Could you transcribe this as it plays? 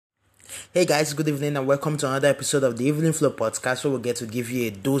Hey guys, good evening and welcome to another episode of the Evening Flow podcast where we get to give you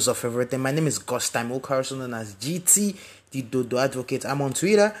a dose of everything. My name is Gostam Uka, also known as GT, the Dodo Advocate. I'm on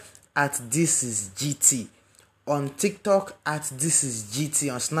Twitter at This Is GT, on TikTok at This Is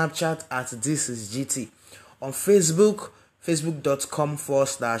GT, on Snapchat at This Is GT, on Facebook,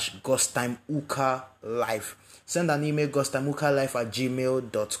 facebook.com/Gostam Uka Live. Send an email,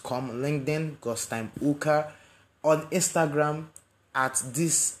 gostimeukalife@gmail.com, LinkedIn, Gostam Uka, on Instagram at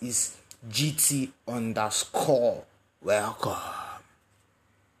This Is GT_. Welcome.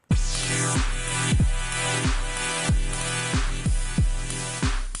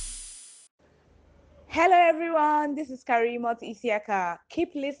 Hello everyone, this is Karimot Isiaka.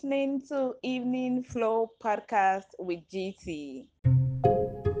 Keep listening to Evening Flow podcast with GT.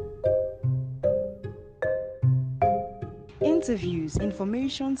 Interviews,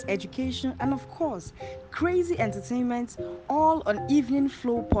 informations, education, and of course, crazy entertainment, all on Evening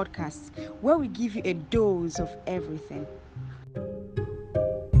Flow podcast, where we give you a dose of everything.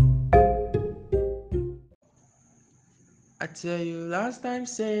 I tell you last time,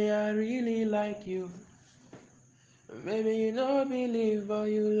 say I really like you. Maybe you don't believe, but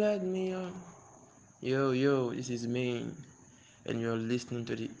you let me on. Yo, this is Main, and you're listening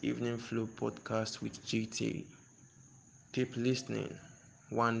to the Evening Flow podcast with GT. Keep listening.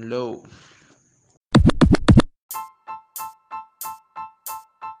 One love.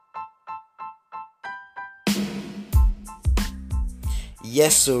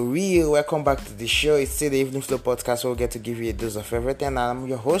 Yes, so welcome back to the show. It's still the Evening Flow podcast where we get to give you a dose of everything. And I'm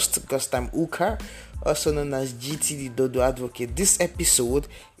your host, Gostam Uka, also known as GT the Dodo Advocate. This episode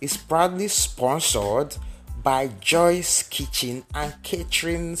is proudly sponsored by Joy's Kitchen and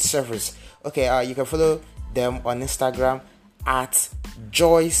Catering Service. Okay, you can follow them on Instagram at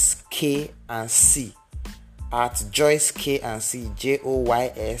Joyce K and C. At Joyce K and C,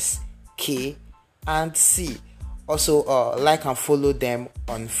 JOYSK and C. Also, like and follow them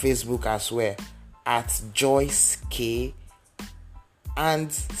on Facebook as well at Joyce K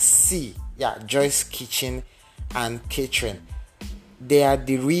and C. Yeah, Joyce Kitchen and Catering. They are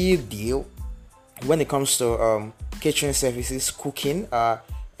the real deal when it comes to catering services, cooking, of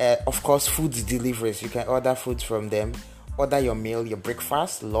course, food deliveries. You can order food from them, order your meal, your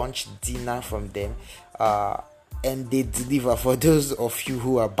breakfast, lunch, dinner from them, and they deliver. For those of you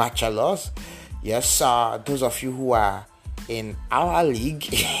who are bachelors, yes, those of you who are in our league,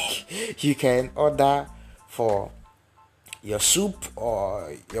 you can order for your soup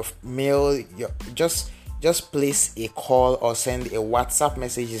or your meal. Just place a call or send a WhatsApp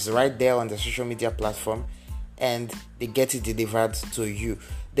message. It's right there on the social media platform, and they get it delivered to you.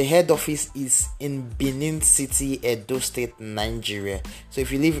 The head office is in Benin City, Edo State, Nigeria. So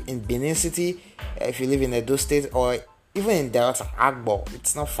if you live in Benin City, if you live in Edo State, or even in Delta, Agbo,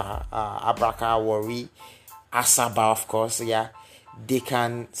 it's not far. Abraka, Wari, Asaba, of course. Yeah, they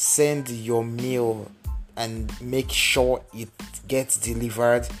can send your meal and make sure it gets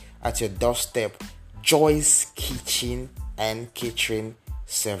delivered at your doorstep. Joy's Kitchen and Catering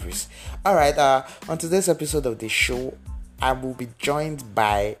Service. All right. On today's episode of the show, I will be joined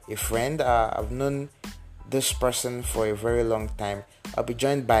by a friend. I've known this person for a very long time. I'll be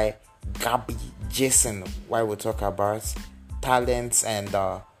joined by Gabby Jason, while we'll talk about talents and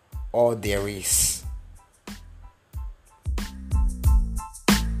all there is.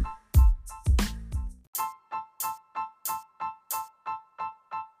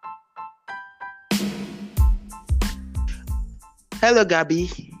 Hello, Gabby.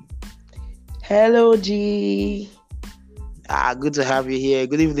 Hello, G. Good to have you here.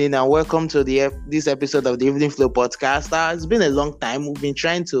 Good evening and welcome to this episode of the Evening Flow podcast. It's been a long time. We've been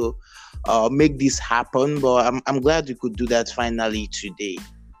trying to make this happen, but I'm glad we could do that finally today.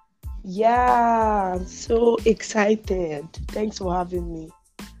 Yeah, I'm so excited. Thanks for having me.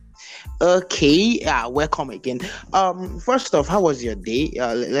 Okay, welcome again. First off, how was your day?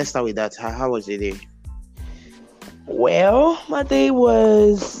 Let's start with that. How was your day? Well, my day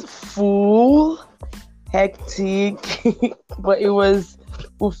was full, hectic, but it was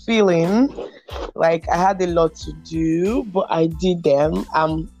fulfilling. Like, I had a lot to do, but I did them.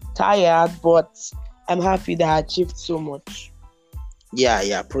 I'm tired, but I'm happy that I achieved so much.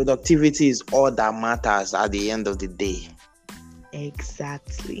 Yeah. Productivity is all that matters at the end of the day.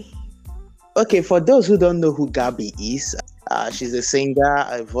 Exactly. Okay, for those who don't know who Gabby is, she's a singer,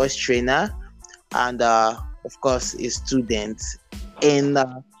 a voice trainer, and of course, a student in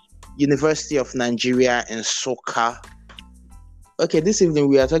University of Nigeria in Soka. Okay, this evening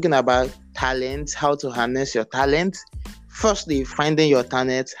we are talking about talent, how to harness your talent. Firstly, finding your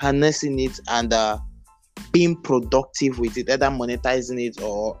talent, harnessing it, and being productive with it, either monetizing it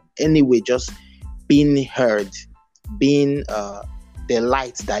or anyway, just being heard, being the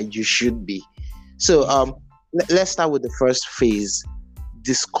light that you should be. So let's start with the first phase,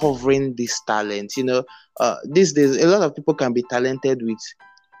 discovering this talent. These days a lot of people can be talented with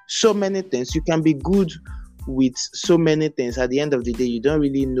so many things. You can be good with so many things. At the end of the day, you don't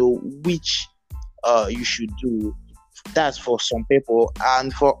really know which you should do. That's for some people,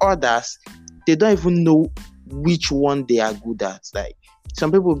 and for others, they don't even know which one they are good at. Like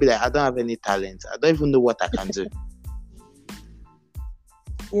some people will be like, I don't have any talent, I don't even know what I can do.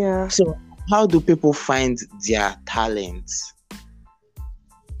 Yeah. So how do people find their talents?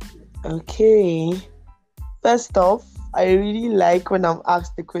 Okay. First off, I really like when I'm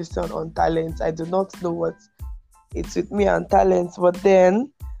asked the question on talents. I do not know what it's with me and talents, but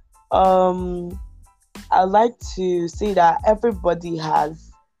then I like to say that everybody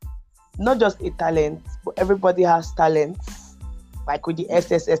has not just a talent, but everybody has talents. Like with the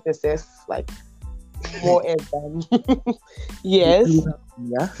SSSSS, like more S than yes.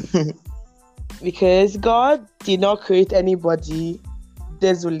 Yeah. Because God did not create anybody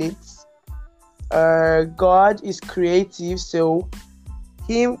desolate. God is creative, so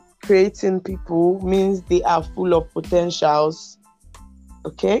Him creating people means they are full of potentials.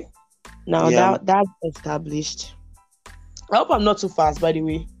 Okay, now that's established. I hope I'm not too fast, by the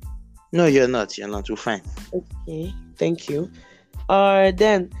way. No, you're not. You're not. You're fine. Okay, thank you.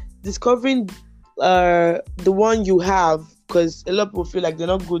 Then discovering the one you have, because a lot of people feel like they're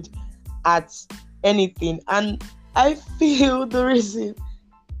not good at anything, and I feel the reason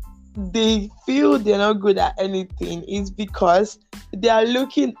they feel they're not good at anything is because they are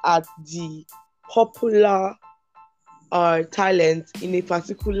looking at the popular talent in a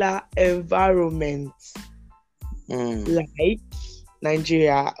particular environment, like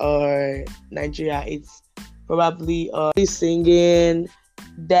Nigeria. It's probably singing,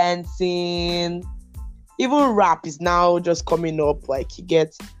 dancing, even rap is now just coming up, like you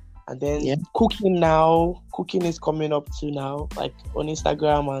get. And then cooking is coming up too now, like on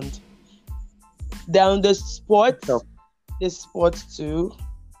Instagram, and down the sports too.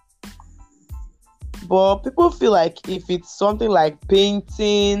 But people feel like if it's something like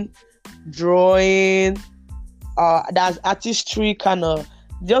painting, drawing, that's artistry kind of,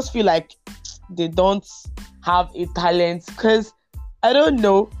 just feel like they don't have a talent, because I don't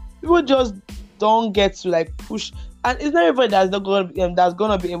know, people just don't get to like push. And it's not everybody that's not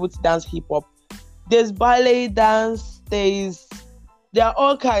gonna be able to dance hip hop. There's ballet dance. There are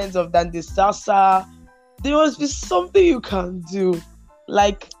all kinds of dance. There's salsa. There must be something you can do.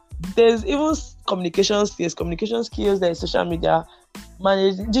 Like there's even communication skills. There's social media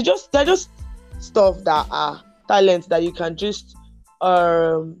management. They're just stuff that are talents that you can just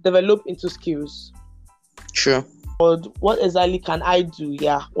develop into skills. Sure. But what exactly can I do?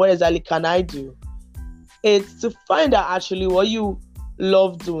 Yeah. What exactly can I do? It's to find out actually what you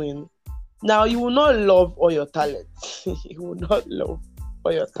love doing. Now, you will not love all your talents. You will not love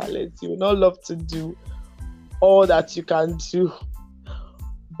all your talents. You will not love to do all that you can do.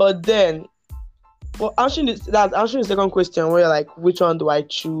 But then, well, answering the second question, where you're like, which one do I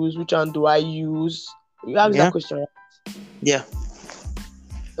choose? Which one do I use? You asked that question, right? Yeah.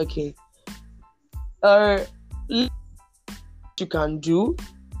 Okay. You can do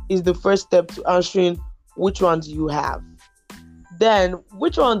is the first step to answering which one do you have. Then,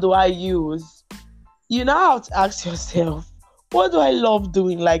 which one do I use? You now have to ask yourself, what do I love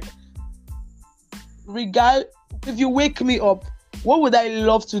doing? Like, if you wake me up, what would I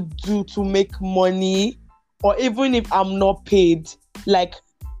love to do to make money? Or even if I'm not paid, like,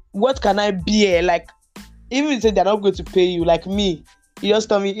 what can I bear? Like, even if they're not going to pay you, like me, you just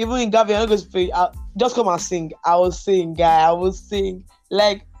tell me, even in Gavi, you're not going to pay you, just come and sing. I will sing, guy. I will sing.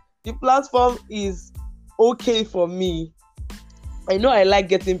 Like, the platform is okay for me. I know I like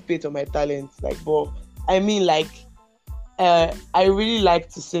getting paid for my talents, like, but I mean, like, I really like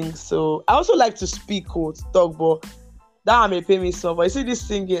to sing. So I also like to speak or to talk, but that may pay me some. But you see this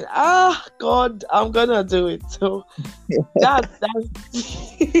singing, God, I'm gonna do it. So that's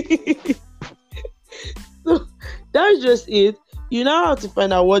so that's just it. You now have to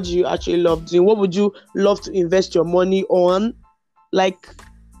find out what you actually love doing. What would you love to invest your money on? Like,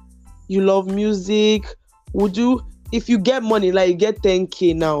 you love music. Would you, if you get money, like you get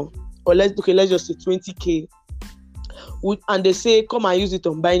 10K now, or let's just say 20K, and they say come and use it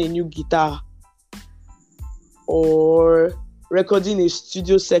on buying a new guitar or recording a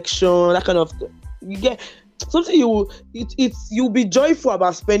studio section, that kind of thing. You get something, you'll be joyful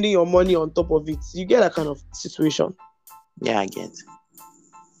about spending your money on top of it. You get that kind of situation. Yeah, I get.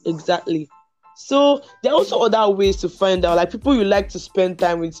 Exactly. So there are also other ways to find out, like people you like to spend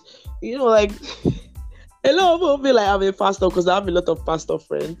time with. Like a lot of people feel like I'm a pastor because I have a lot of pastor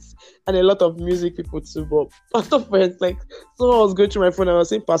friends and a lot of music people too. But pastor friends, like someone was going through my phone and I was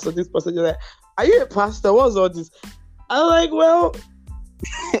saying, "Pastor, this pastor," they're like, "Are you a pastor? What's all this?" I'm like, "Well,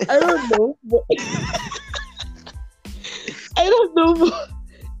 I don't know." But I don't know, but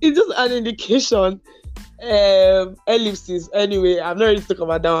it's just an indication. Ellipsis. Anyway, I'm not ready to talk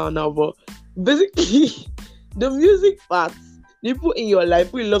about that one now, but basically, the music part, the people in your life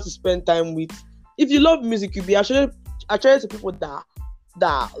who you love to spend time with. If you love music, you'll be attracted to people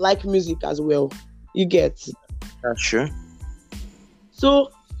that like music as well. You get. That's true.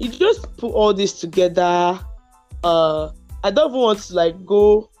 So you just put all this together. I don't even want to like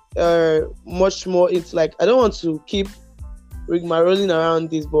go much more into like I don't want to keep rigmaroling around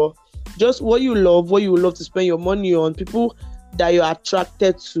this, but just what you love to spend your money on, people that you're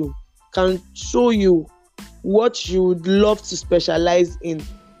attracted to can show you what you would love to specialize in.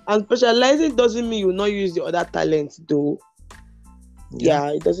 And specializing doesn't mean you will not use the other talents though.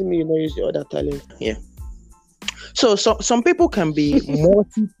 Yeah, it doesn't mean you not use the other talent. Yeah. So some people can be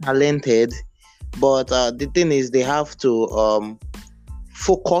multi-talented, but the thing is they have to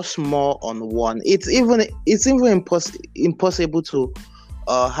focus more on one. It's even impossible to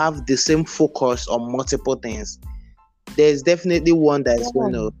have the same focus on multiple things. There's definitely one that's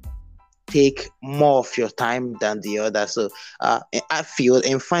going to take more of your time than the other. So I feel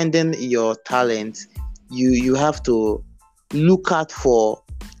in finding your talent, you have to look out for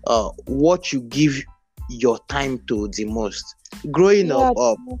what you give your time to the most. Growing up,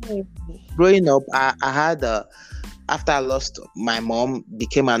 I had after I lost my mom,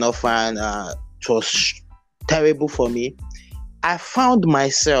 became an orphan. It was terrible for me. I found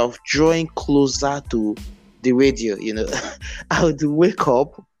myself drawing closer to the radio. I would wake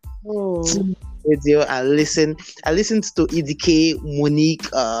up to radio and listen. I listened to EDK, Monique,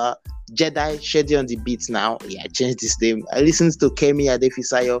 Jedi, Shady on the Beats now. Yeah, I changed this name. I listened to Kemi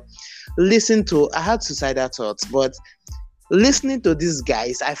Adefisayo. I had suicidal thoughts, but listening to these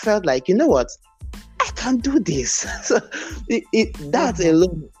guys, I felt like, you know what? I can do this. So that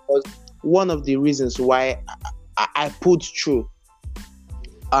alone was one of the reasons why I put through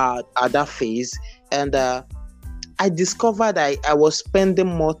at that phase. And I discovered I was spending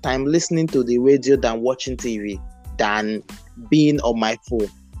more time listening to the radio than watching TV, than being on my phone.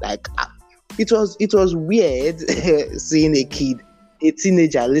 Like it was weird seeing a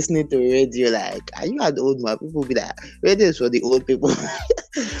teenager listening to radio. Like, are you an old man? People be like, radio is for the old people.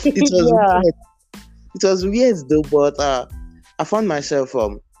 It was weird. It was weird though, but I found myself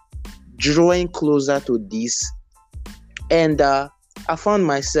drawing closer to this, and I found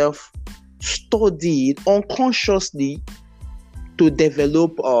myself studying unconsciously to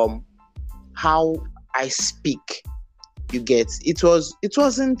develop how I speak. You get, it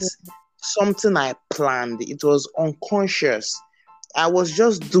wasn't something I planned. It was unconscious. I was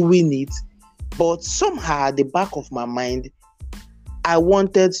just doing it, but somehow at the back of my mind, I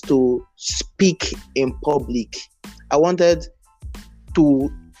wanted to speak in public. I wanted to,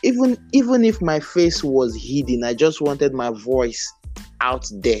 even if my face was hidden, I just wanted my voice out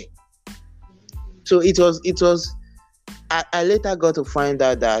there. So it was. I later got to find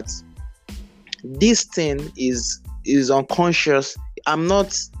out that this thing is unconscious. I'm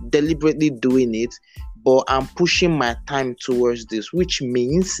not deliberately doing it, but I'm pushing my time towards this, which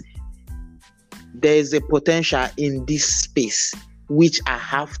means there is a potential in this space which I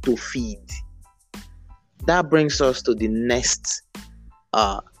have to feed. That brings us to the next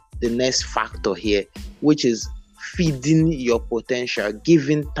factor here, which is feeding your potential,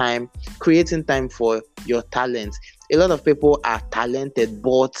 giving time, creating time for your talent. A lot of people are talented,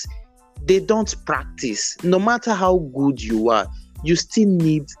 but they don't practice. No matter how good you are, you still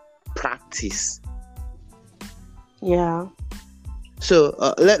need practice. Yeah. So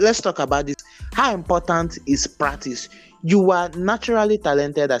let's talk about this. How important is practice? You are naturally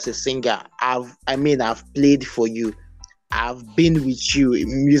talented as a singer. I've played for you. I've been with you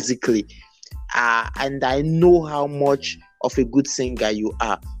musically. And I know how much of a good singer you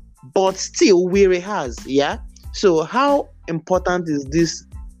are. But still, we rehearse, yeah? So how important is this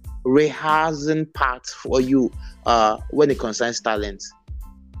rehearsing part for you when it concerns talent?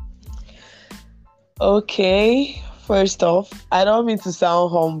 Okay, first off, I don't mean to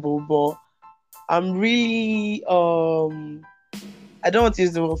sound humble, but I'm really I don't want to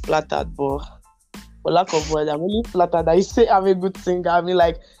use the word flattered, but for lack of words, I'm really flattered that you say I'm a good singer. I mean,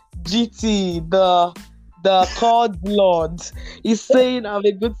 like GT, the called Lord, is saying I'm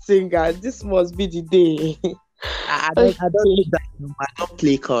a good singer. This must be the day. I don't do Okay. that. I don't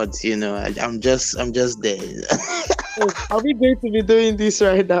play cards. I'm just there. Oh, are we going to be doing this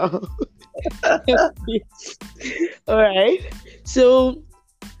right now? All right. So,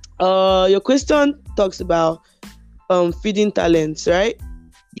 your question talks about feeding talents, right?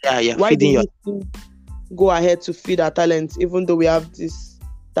 Yeah, you're Why do feeding your. we still go ahead to feed our talents even though we have this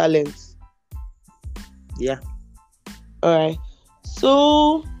talents? Yeah. All right.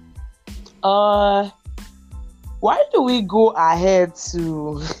 So, uh, why do we go ahead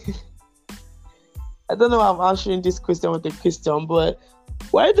to? I don't know if I'm answering this question with a question, but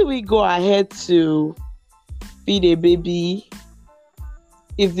why do we go ahead to feed a baby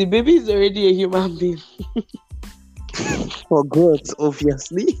if the baby is already a human being? For growth,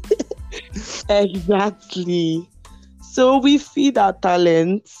 obviously. Exactly. So we feed our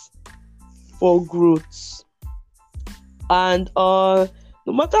talents for growth. And no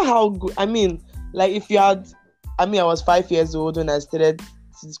matter how good, I mean, like if you had, I mean, I was 5 years old when I started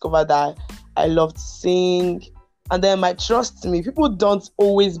to discover that I loved to sing. And then my trust me, people don't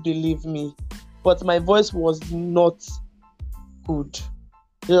always believe me, but my voice was not good.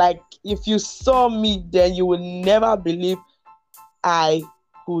 Like if you saw me, then you would never believe I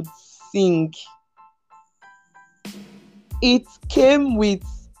could sing. It came with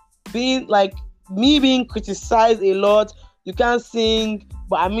being like me being criticized a lot. You can't sing,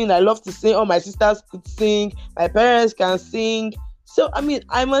 but I mean, I love to sing. All my sisters could sing, my parents can sing. So, I mean,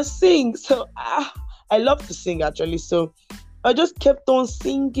 I must sing. So, I love to sing actually. So, I just kept on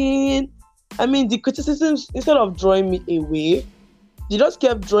singing. I mean, the criticisms, instead of drawing me away, they just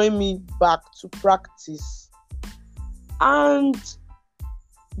kept drawing me back to practice. And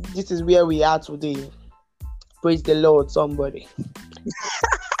this is where we are today. Praise the Lord, somebody.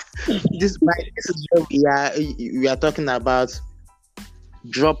 This is where we are talking about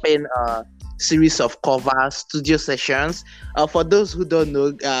dropping a series of cover studio sessions. For those who don't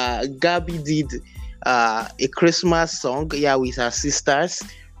know, Gabby did a Christmas song, yeah, with her sisters.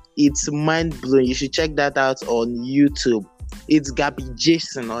 It's mind blowing. You should check that out on YouTube. It's Gabby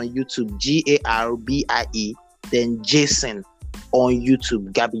Jason on YouTube, Garbie, then Jason on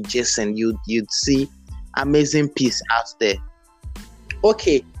YouTube, Gabby Jason. You'd see amazing piece out there.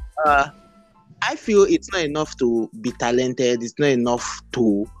 Okay, I feel it's not enough to be talented. It's not enough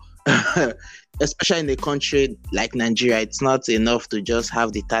to, especially in a country like Nigeria, it's not enough to just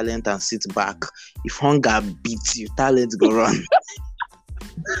have the talent and sit back. If hunger beats you, talent go run.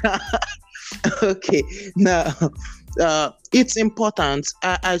 Okay, now it's important.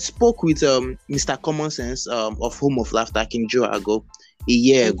 I spoke with Mr. Common Sense of Home of Laughter Kinjo ago, a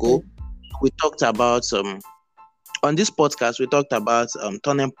year ago. We talked about on this podcast. We talked about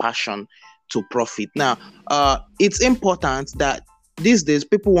turning passion to profit. Now, it's important that these days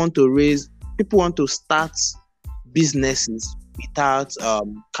people want to start businesses without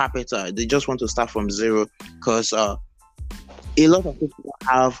capital. They just want to start from zero because a lot of people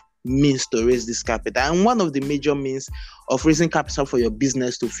have means to raise this capital. And one of the major means of raising capital for your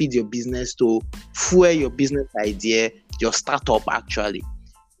business, to feed your business, to fuel your business idea, your startup actually,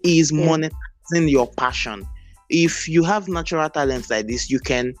 is monetizing your passion. If you have natural talents like this, you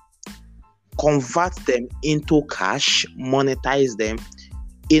can convert them into cash, monetize them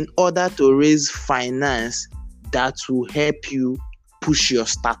in order to raise finance that will help you push your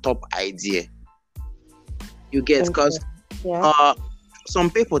startup idea. You get, because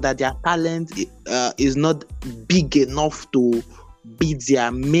some people that their talent is not big enough to be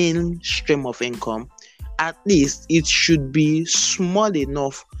their main stream of income, at least it should be small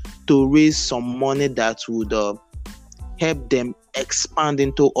enough to raise some money that would help them expand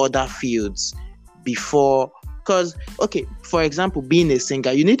into other fields before. Because, okay, for example, being a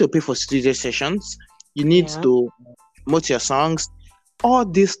singer, you need to pay for studio sessions, you need to promote your songs. All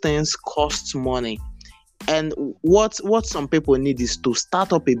these things cost money. And what some people need is to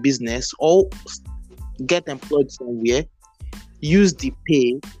start up a business or get employed somewhere, use the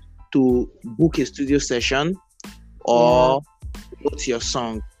pay to book a studio session or promote your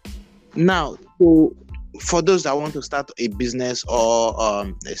song. Now, for those that want to start a business or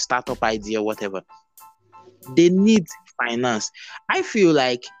a startup idea, whatever, they need finance. I feel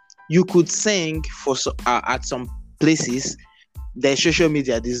like you could sing at some places. There's social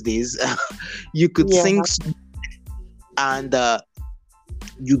media these days. You could sing and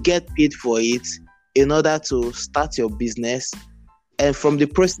you get paid for it in order to start your business. And from the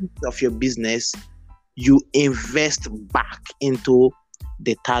proceeds of your business, you invest back into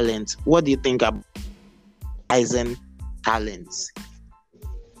the talent. What do you think about rising talents?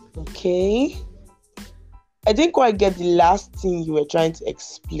 Okay. I didn't quite get the last thing you were trying to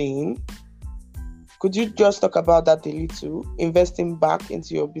explain. Could you just talk about that a little? Investing back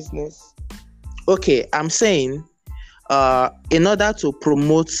into your business. Okay, I'm saying, in order to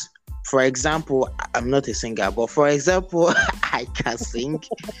promote, for example, I'm not a singer, but for example, I can sing.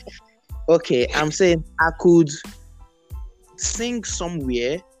 Okay, I'm saying I could sing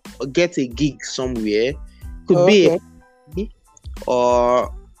somewhere or get a gig somewhere. Could be Okay.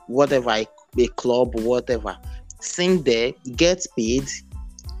 or whatever, a club, whatever. Sing there, get paid,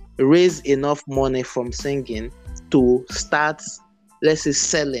 raise enough money from singing to start, let's say,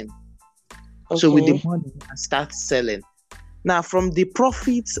 selling. So with the Okay. money, I start selling. Now, from the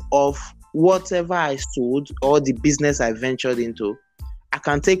profits of whatever I sold or the business I ventured into, I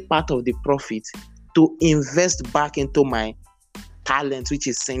can take part of the profit to invest back into my talent, which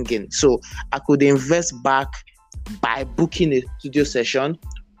is singing. So I could invest back by booking a studio session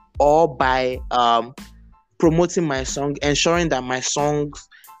or by promoting my song, ensuring that my songs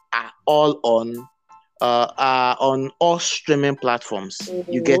are all on all streaming platforms.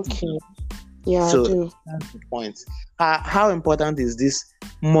 You get it? Okay. Yeah, I So do. that's the point. How important is this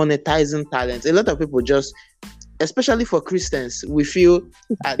monetizing talent? A lot of people just, especially for Christians, we feel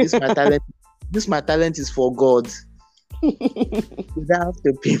this my talent. This my talent is for God. You don't have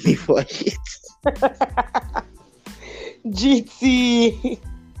to pay me for it. GT.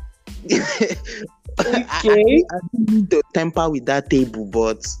 I don't need to temper with that table,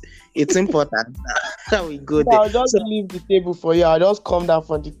 but it's important that we go there. I'll just leave the table for you. I'll just come down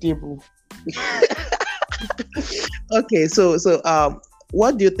from the table. Okay, so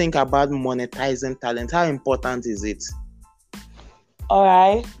what do you think about monetizing talent? How important is it? All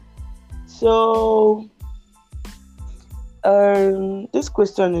right. So, this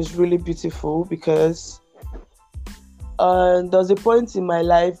question is really beautiful because there's a point in my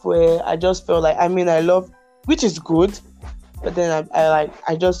life where I just felt like, I love, which is good, but then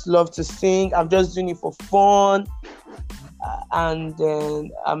I just love to sing. I'm just doing it for fun, and then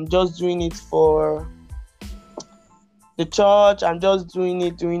I'm just doing it for the church. I'm just doing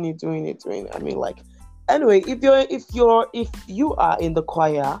it. Anyway, if you are in the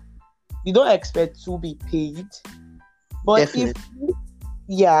choir, you don't expect to be paid. But Definitely.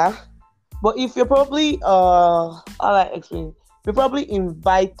 but if you're probably how I explain, you're probably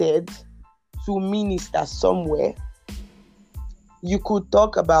invited to minister somewhere, you could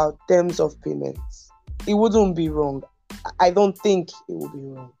talk about terms of payments. It wouldn't be wrong. I don't think it would be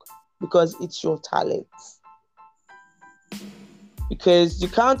wrong because it's your talent. Because the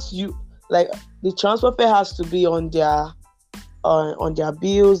transfer fee has to be on their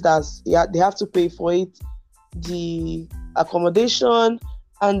bills. They have to pay for it, the accommodation,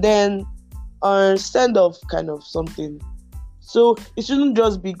 and then send off kind of something. So it shouldn't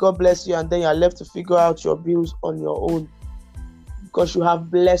just be God bless you and then you're left to figure out your bills on your own because you have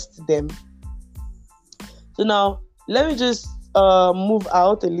blessed them. So now let me just move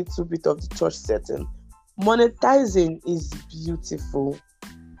out a little bit of the church setting. Monetizing is beautiful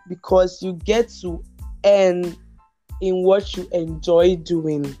because you get to earn in what you enjoy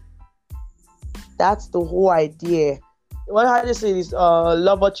doing. That's the whole idea. What I just say is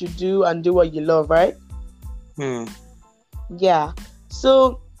love what you do and do what you love, right? Yeah.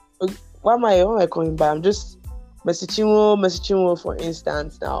 So why am I coming by? I'm just messaging for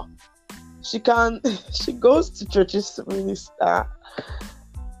instance now. She goes to churches to minister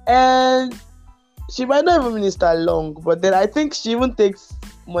and she might not even minister long, but then I think she even takes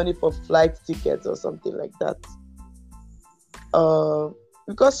money for flight tickets or something like that.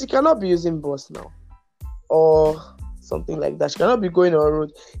 Because she cannot be using bus now or something like that. She cannot be going on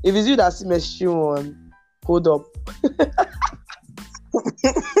road. If it's you that see messaging on, hold up.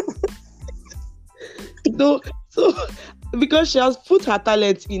 So because she has put her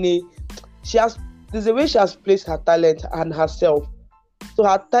talent there's a way she has placed her talent and herself. So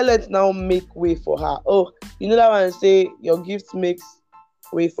her talent now make way for her. Oh, you know that one say your gift makes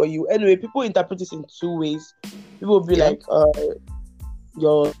way for you. Anyway, people interpret this in two ways. People will be like,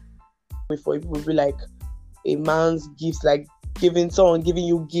 your way for you. People will be like, a man's gifts, like someone giving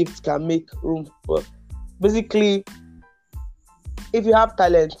you gifts can make room for. Basically, if you have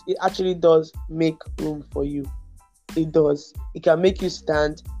talent, it actually does make room for you. It does. It can make you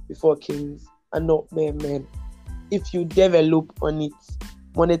stand before kings and not mere men. If you develop on it,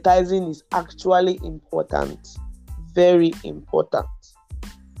 monetizing is actually important. Very important.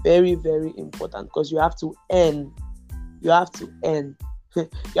 Very, very important because you have to earn. You have to earn. You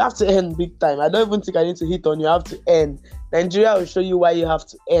have to earn big time. I don't even think I need to hit on you have to earn. Nigeria will show you why you have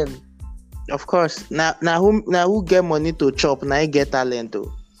to earn. Of course. Now who get money to chop? Now you get talent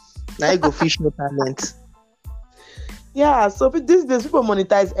though. Now you go fish no talent. Yeah, so these days people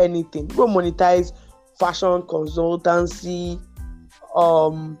monetize anything. People monetize fashion consultancy.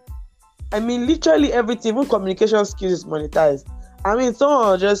 I mean, literally everything, even communication skills is monetized. I mean,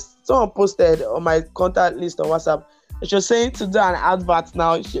 someone posted on my contact list on WhatsApp. She's saying to do an advert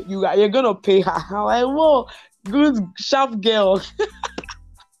now. You're gonna pay her. I'm like, whoa, good sharp girl.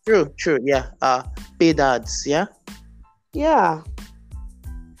 True. Yeah. Paid ads. Yeah. Yeah.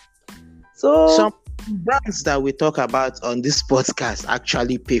 So Some brands that we talk about on this podcast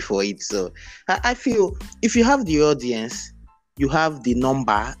actually pay for it. So I feel if you have the audience, you have the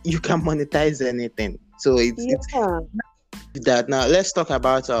number, you can monetize anything. So it's that. Now let's talk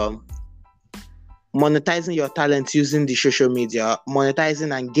about monetizing your talent using the social media,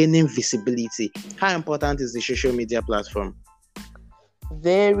 monetizing and gaining visibility. How important is the social media platform?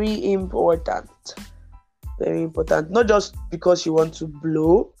 very important. Very important. Not just because you want to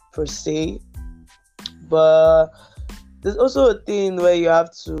blow per se, but there's also a thing where you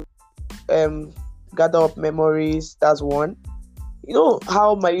have to gather up memories. That's one. You know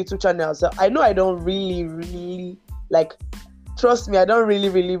how my YouTube channel, so I know I don't really like, trust me, I don't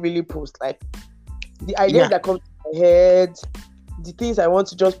really post. Like, the ideas that come to my head, the things I want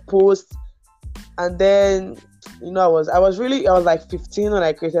to just post, and then I was like 15 when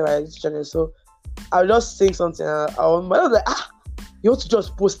I created my YouTube channel, so I'll just say something and I was like, you want to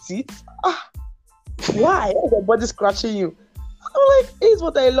just post it? Why? Why is your body scratching you? I'm like, it's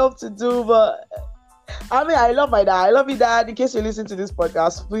what I love to do, but I mean, I love my dad. I love you, Dad. In case you listen to this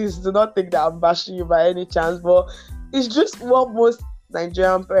podcast, please do not think that I'm bashing you by any chance, but it's just what most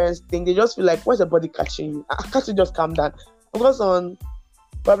Nigerian parents think. They just feel like, why's your body catching you? Can't you just calm down? Focus on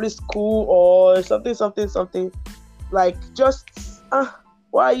probably school or something. Like, just,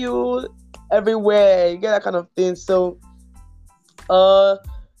 why are you everywhere? You get that kind of thing. So, I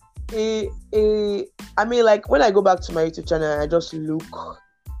mean, like, when I go back to my YouTube channel, I just look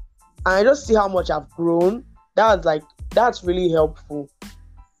and I just see how much I've grown. That's really helpful.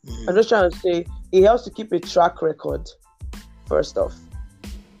 I'm just trying to say it helps to keep a track record, first off.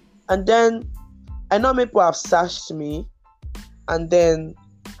 And then I know people have searched me and then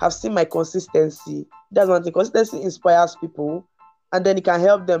have seen my consistency. That's one thing. Consistency inspires people and then it can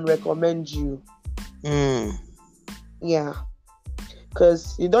help them recommend you. Yeah.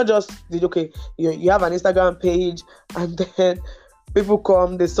 Because you don't just you have an Instagram page and then people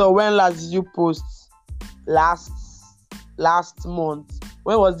come, they saw, when last did you post? Last month.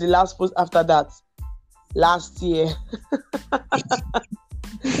 When was the last post after that? Last year.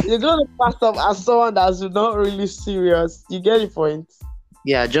 You're going to pass up as someone that's not really serious. You get the point?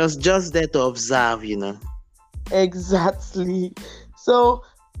 Yeah, just there to observe, Exactly. So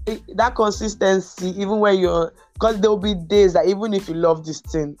that consistency, even when because there will be days that even if you love this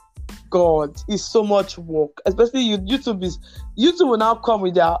thing, God, it's so much work. Especially YouTube will now come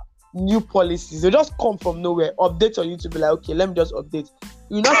with their new policies. They just come from nowhere. Update on YouTube, be like, okay, let me just update.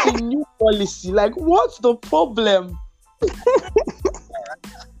 You not see new policy. Like, what's the problem?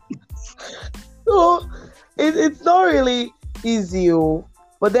 So it's not really easy.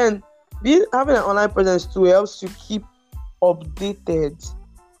 But then having an online presence too helps you keep updated.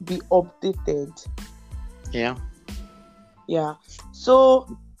 Be updated. Yeah.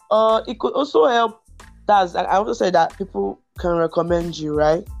 So it could also help. I also say that people can recommend you,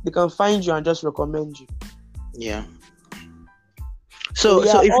 right? They can find you and just recommend you. Yeah. So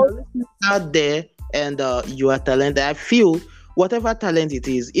if you're out there and you are talented, I feel whatever talent it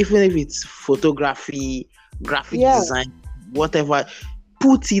is, even if it's photography, graphic design, whatever,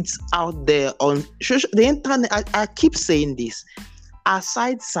 put it out there on the internet. I keep saying this.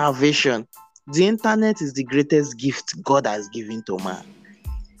 Aside salvation, the internet is the greatest gift God has given to man.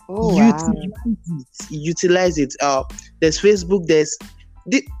 Utilize it. There's Facebook.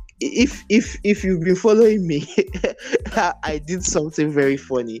 If you've been following me, I did something very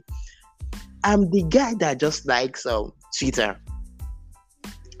funny. I'm the guy that just likes Twitter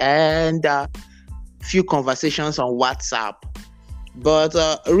and few conversations on WhatsApp. But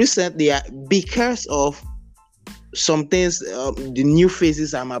recently, because of some things, the new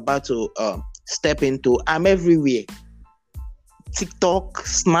phases I'm about to step into, I'm everywhere. TikTok,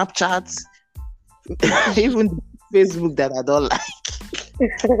 Snapchat, even Facebook that I don't like.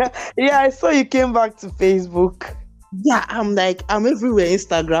 Yeah, I saw you came back to Facebook. Yeah, I'm everywhere.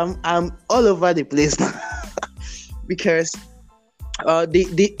 Instagram, I'm all over the place now. Because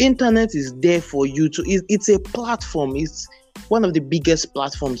the internet is there for you to. It's a platform. It's one of the biggest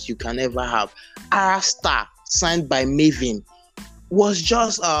platforms you can ever have. Arasta, signed by Maven, was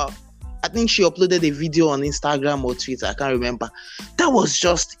just I think she uploaded a video on Instagram or Twitter. I can't remember. That was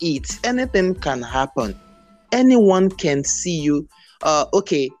just it. Anything can happen. Anyone can see you.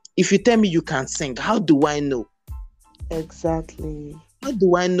 Okay, If you tell me you can sing, how do I know? Exactly. How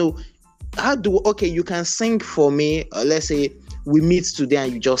do I know? Okay, you can sing for me. Let's say we meet today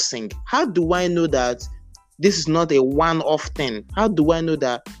and you just sing. How do I know that this is not a one-off thing? How do I know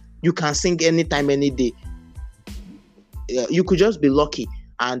that you can sing anytime, any day? You could just be lucky,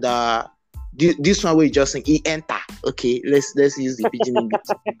 and this one where you just sing, he enter. Okay, let's use the pidgin English.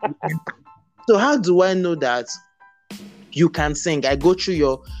 So how do I know that you can sing? I go through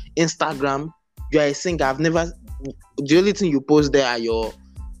your Instagram. You are a singer. The only thing you post there are your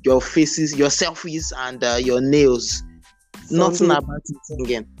faces, your selfies, and your nails. Nothing about it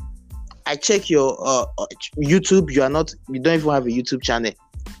singing. I check your YouTube. You don't even have a YouTube channel.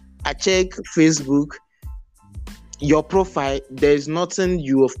 I check Facebook. Your profile, there is nothing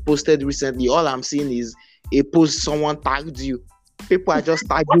you have posted recently. All I'm seeing is a post someone tagged you. People are just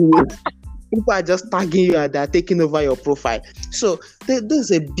tagging you. People are just tagging you and they're taking over your profile. So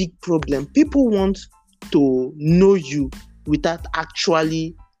there's a big problem. People want to know you without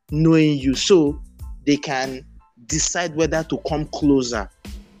actually knowing you, so they can decide whether to come closer.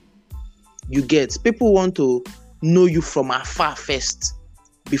 You get? People want to know you from afar first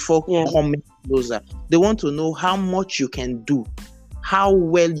before coming closer. They want to know how much you can do, how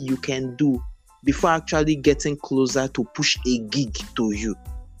well you can do before actually getting closer to push a gig to you.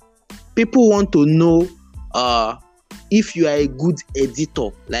 People want to know if you are a good editor.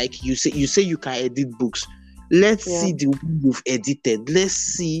 Like you say you can edit books. Let's see the way you've edited. Let's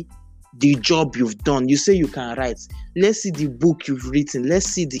see the job you've done. You say you can write. Let's see the book you've written. Let's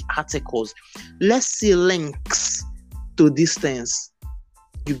see the articles. Let's see links to these things.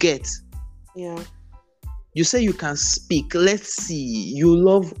 You get? Yeah. You say you can speak. Let's see. You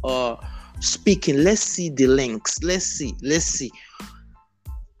love speaking. Let's see the links. Let's see.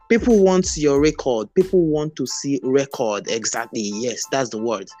 People want your record. People want to see record. Exactly. Yes, that's the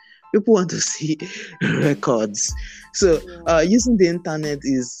word. People want to see records. So using the internet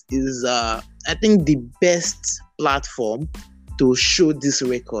is I think the best platform to show this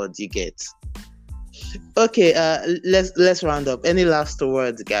record. You get? Okay. Let's round up. Any last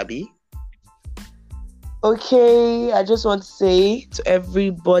words, Gabby? Okay, I just want to say to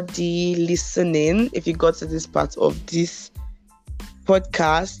everybody listening, if you got to this part of this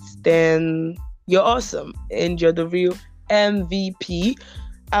podcast, then you're awesome and you're the real MVP.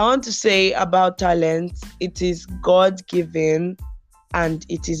 I want to say about talent, it is God-given and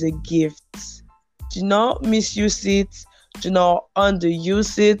it is a gift. Do not misuse it. Do not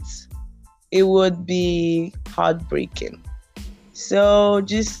underuse it. It would be heartbreaking. So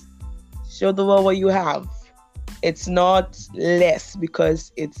just show the world what you have. It's not less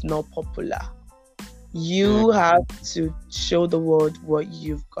because it's not popular. You have to show the world what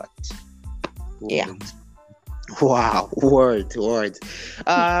you've got. Yeah. Wow. Word.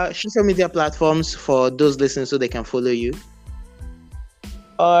 Social media platforms for those listening so they can follow you.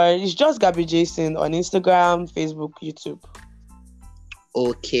 It's just Gabby Jason on Instagram, Facebook, YouTube.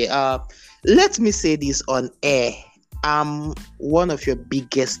 Okay. Let me say this on air. I'm one of your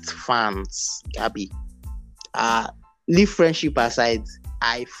biggest fans, Gabby. Leave friendship aside.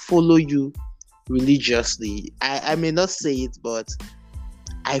 I follow you religiously. I may not say it, but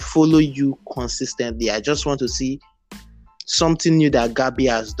I follow you consistently. I just want to see something new that Gabby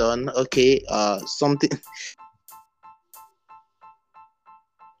has done. Okay, something.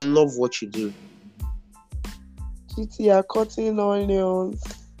 I love what you do. GT are cutting onions.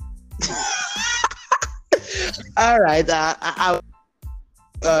 All right.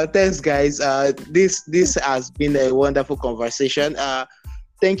 Thanks, guys. This has been a wonderful conversation.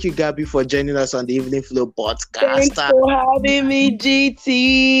 Thank you, Gabby, for joining us on the Evening Flow podcast. Thanks for having me,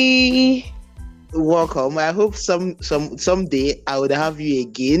 GT. Welcome. I hope someday I would have you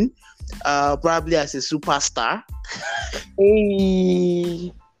again, probably as a superstar.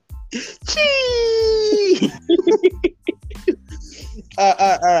 Hey. All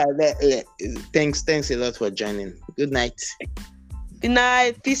right. Thanks a lot for joining. Good night. Good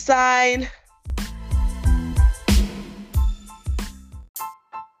night. Peace sign.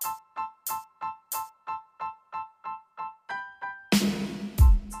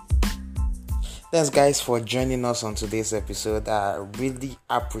 Thanks, guys, for joining us on today's episode. I really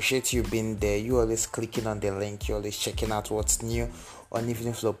appreciate you being there. You always clicking on the link. You always checking out what's new on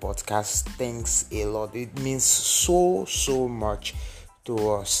Evening Flow Podcast. Thanks a lot. It means so much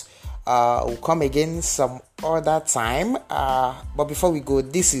to us. We'll come again some other time. But before we go,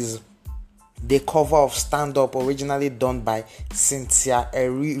 this is the cover of Stand Up, originally done by Cynthia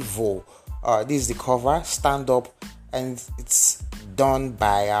Erivo. This is the cover, Stand Up, and it's done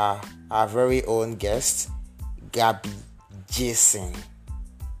by our very own guest, Gabby Jason.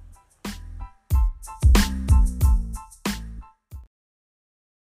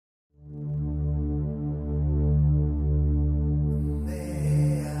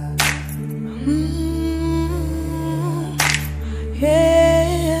 Yeah.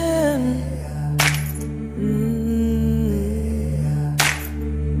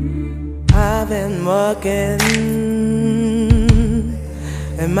 I've been walking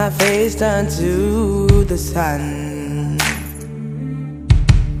and my face turned to the sun.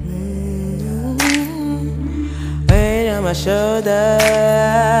 Weight on my shoulder,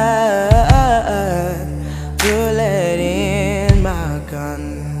 bullet in my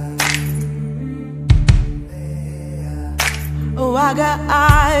gun. Oh, I got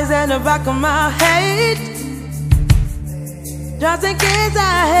eyes in the back of my head, just in case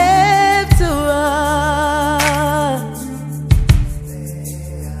I have to run.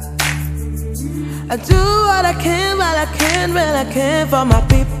 I do what I can while I can, when I can for my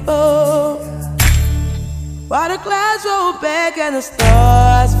people. While the clouds roll back and the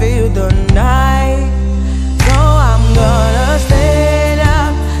stars fill the night. So I'm gonna stand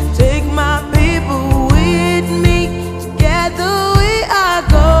up, take my people with me. Together we are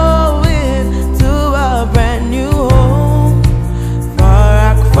going to a brand new home.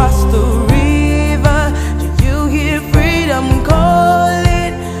 Far across the river, do you hear freedom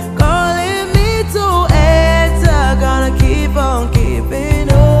calling? Calling me to enter, gonna keep on keeping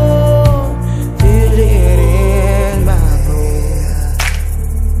on. Feel it in my bones.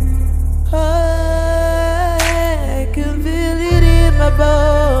 I can feel it in my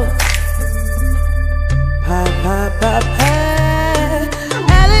bones. Pa pa pa pa.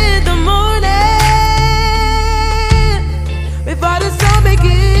 Early in the morning, before the sun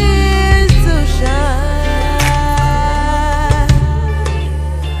begins to shine,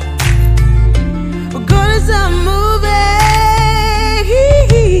 we're gonna start moving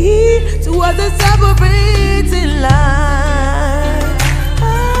towards the separating line.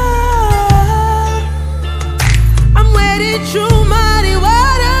 I'm wading through muddy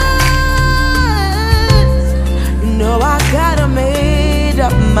waters. You know I got a made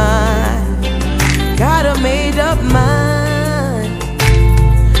up mind, got a made up mind.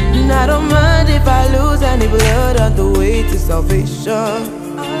 And I don't mind if I lose any blood on the way to salvation.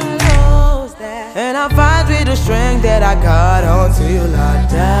 And I find with the strength that I got until I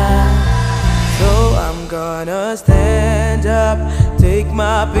die. So I'm gonna stand up, take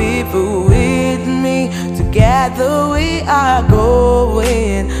my people with me. Together we are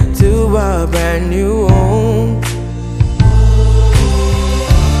going to a brand new home.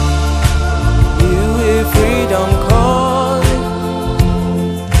 You hear freedom calling.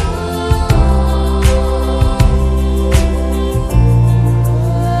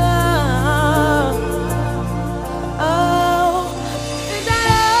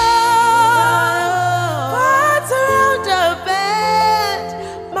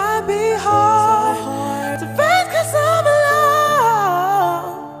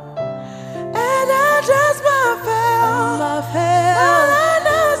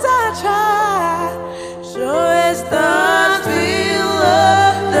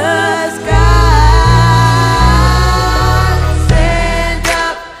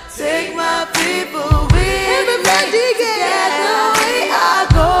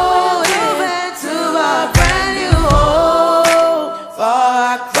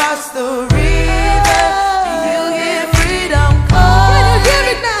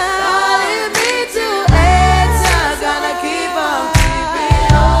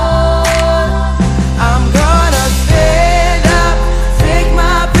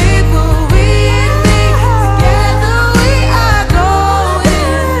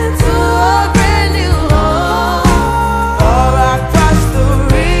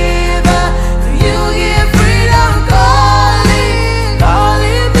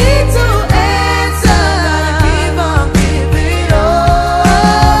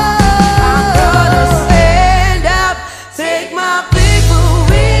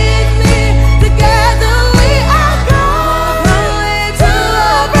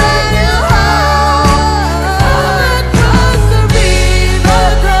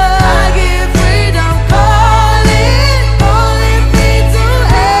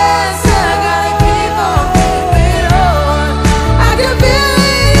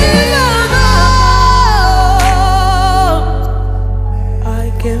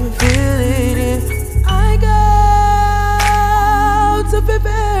 I can feel